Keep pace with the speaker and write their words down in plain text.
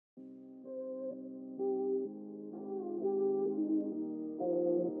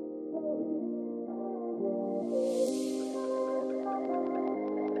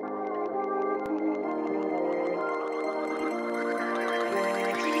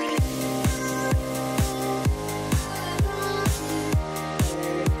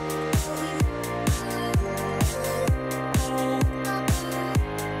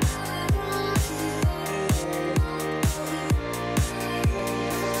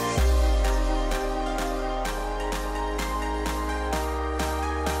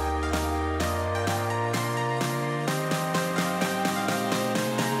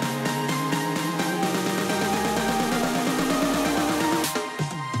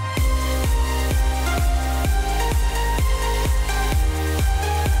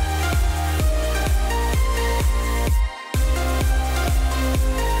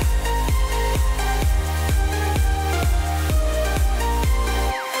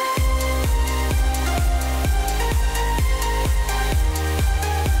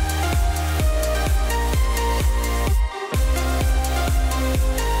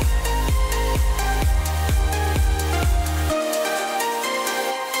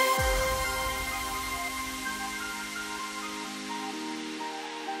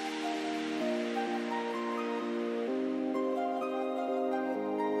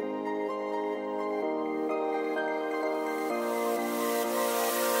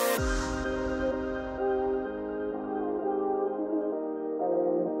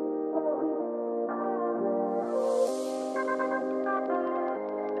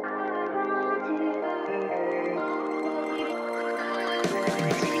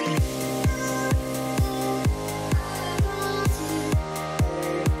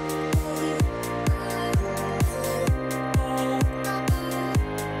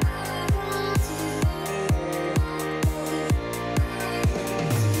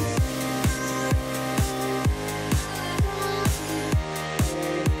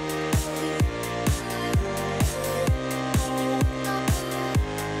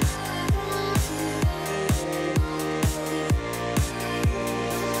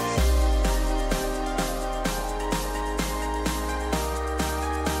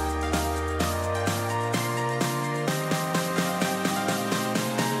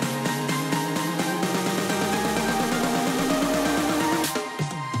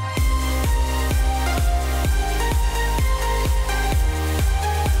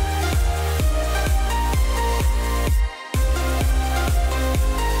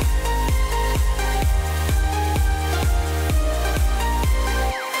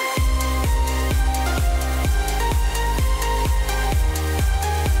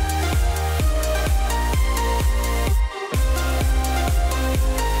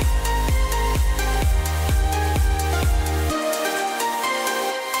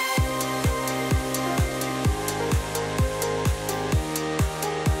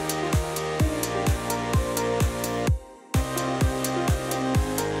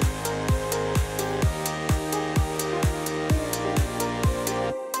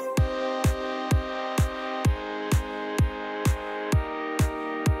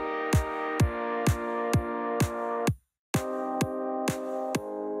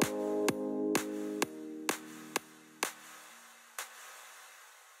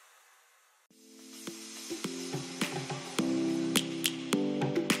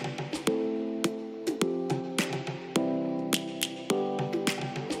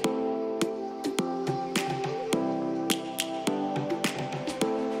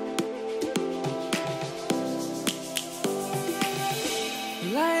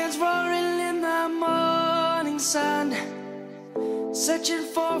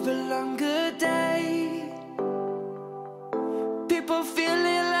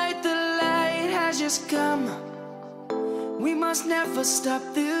just come. We must never stop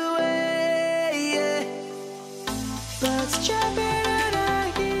the way. Birds chirping and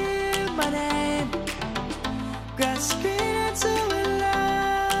I hear my name, grasping into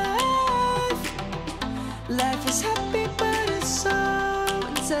life. Life is happy but it's so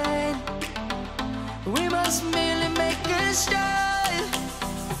insane. We must merely make a start.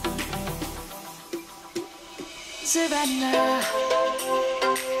 Savannah,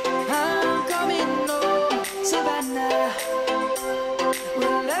 I'm coming home. Savannah,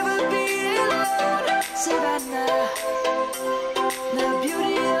 we'll never be alone. Savannah, the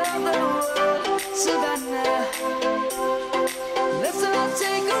beauty of the world. Savannah, let's all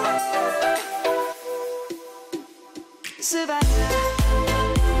take a walk. Savannah.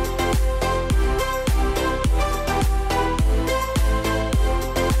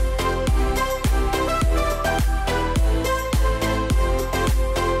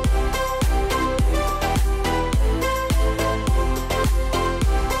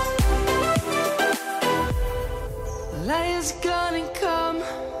 Lion's gonna come.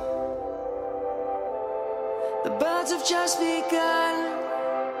 The birds have just begun.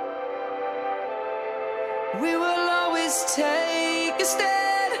 We will always take a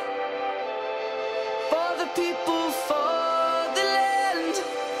stand for the people, for the land.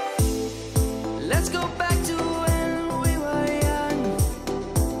 Let's go back to when we were young.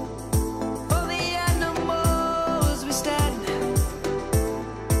 For the animals we stand.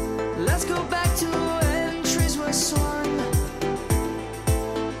 Let's go back to when trees were swung.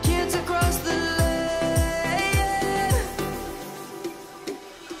 Kids across the land.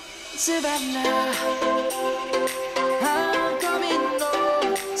 Savannah, I'm coming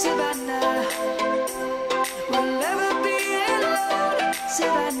home. Savannah, we'll never be alone.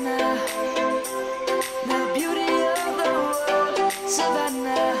 Savannah, the beauty of the world.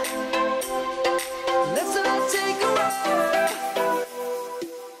 Savannah, let's all take a walk.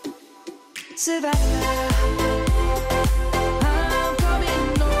 Savannah, I'm coming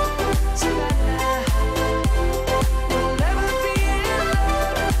home. Savannah, we'll never be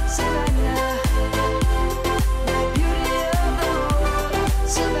alone. Savannah, the beauty of the world.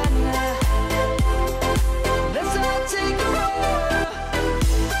 Savannah, let's all take a walk.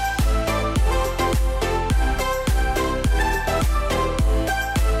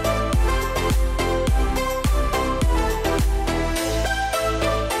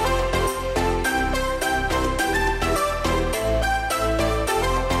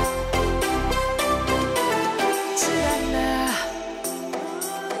 Savannah,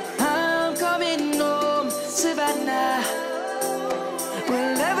 I'm coming home. Savannah,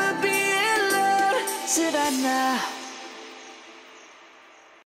 we'll never be alone. Savannah.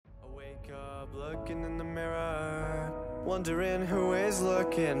 I wake up looking in the mirror, wondering who is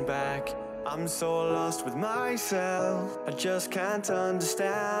looking back. I'm so lost with myself, I just can't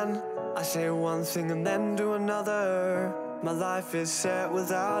understand. I say one thing and then do another. My life is set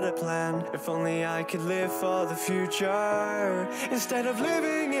without a plan. If only I could live for the future instead of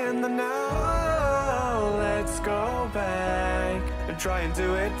living in the now. Let's go back and try and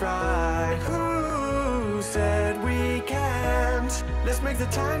do it right. Who said we can't? Let's make the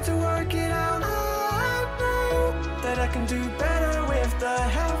time to work it out. I know that I can do better with the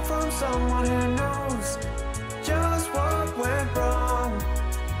help from someone who knows just what went wrong.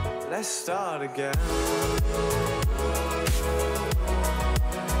 Let's start again.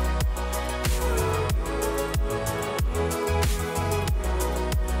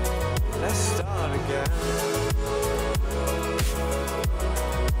 Let's start again.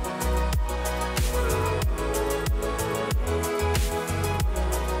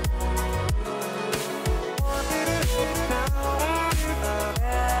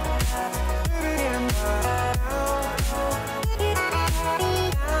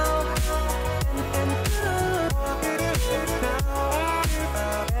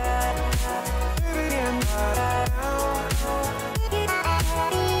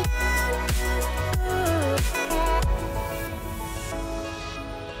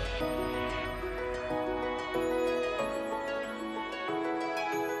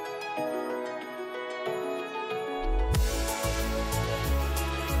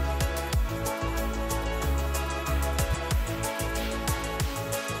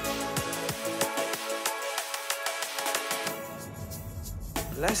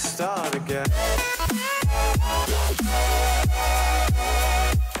 Let's start again.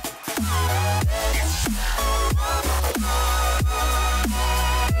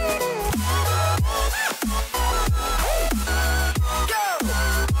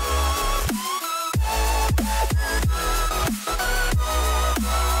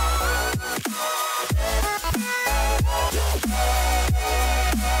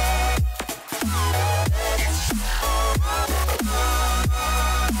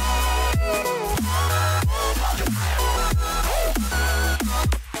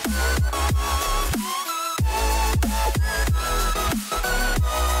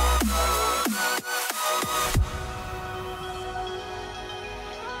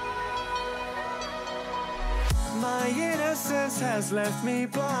 My innocence has left me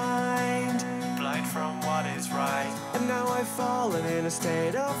blind from what is right. And now I've fallen in a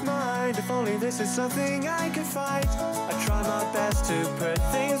state of mind. If only this is something I could fight. I try my best to put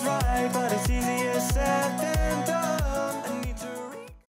things right, but it's easier said than done.